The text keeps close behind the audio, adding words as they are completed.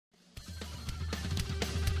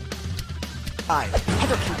time.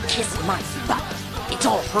 Heather can kiss my butt. It's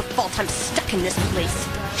all her fault I'm stuck in this place.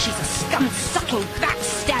 She's a scum-sucking,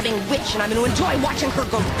 backstabbing witch, and I'm going to enjoy watching her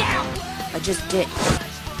go down. I just did.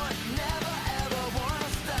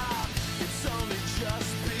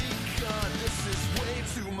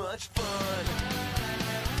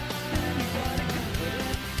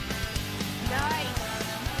 Nice.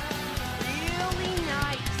 Really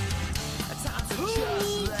nice. Who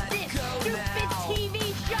needs this stupid TV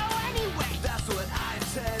show anyway? That's what I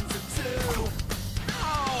intend to do.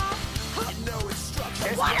 No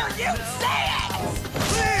instructions. What are you saying?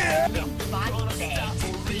 Nobody says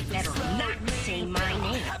they better not say my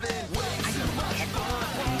name. I don't get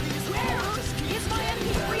Where is my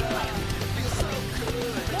MP3 player?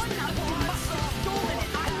 One of you must have stolen it.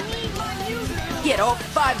 I need my music. Get all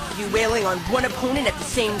 5 of you wailing on one opponent at the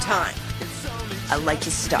same time. I like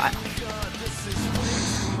his style.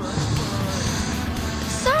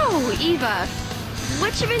 So, Eva,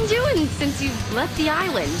 what you been doing since you've left the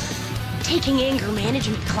island? Taking anger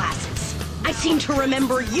management classes. I seem to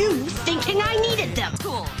remember you thinking I needed them.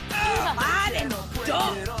 Cool. Hot and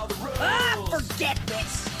dumb. Forget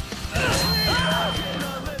this.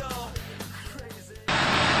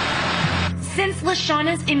 Since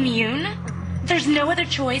Lashana's immune, there's no other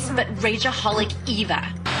choice but Rageaholic Eva.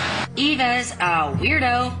 Eva's a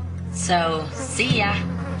weirdo, so see ya.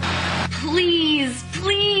 Please,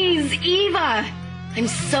 please, Eva! I'm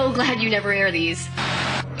so glad you never air these.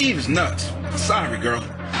 Eva's nuts. Sorry, girl.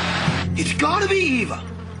 It's gotta be Eva.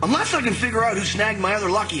 Unless I can figure out who snagged my other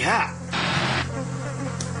lucky hat.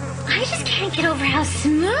 I just can't get over how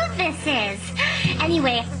smooth this is.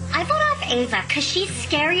 Anyway, I vote off Ava because she's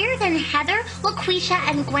scarier than Heather, LaQuisha,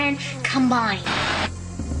 and Gwen combined.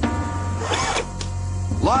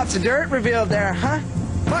 Lots of dirt revealed there, huh?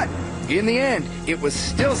 But in the end, it was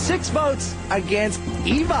still 6 votes against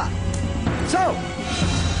Eva. So,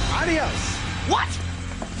 adios. What?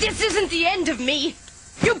 This isn't the end of me.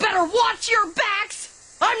 You better watch your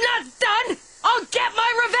backs. I'm not done. I'll get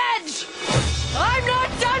my revenge. I'm not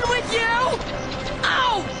done with you.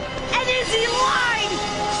 Oh, and Izzy lied.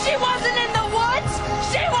 She wasn't in the woods.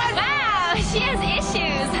 She was... Wow, she has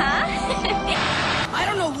issues, huh? I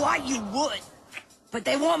don't know why you would, but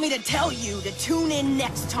they want me to tell you to tune in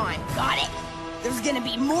next time. Got it? There's gonna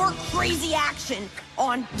be more crazy action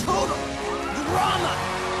on Total Drama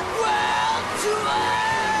World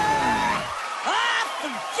Tour!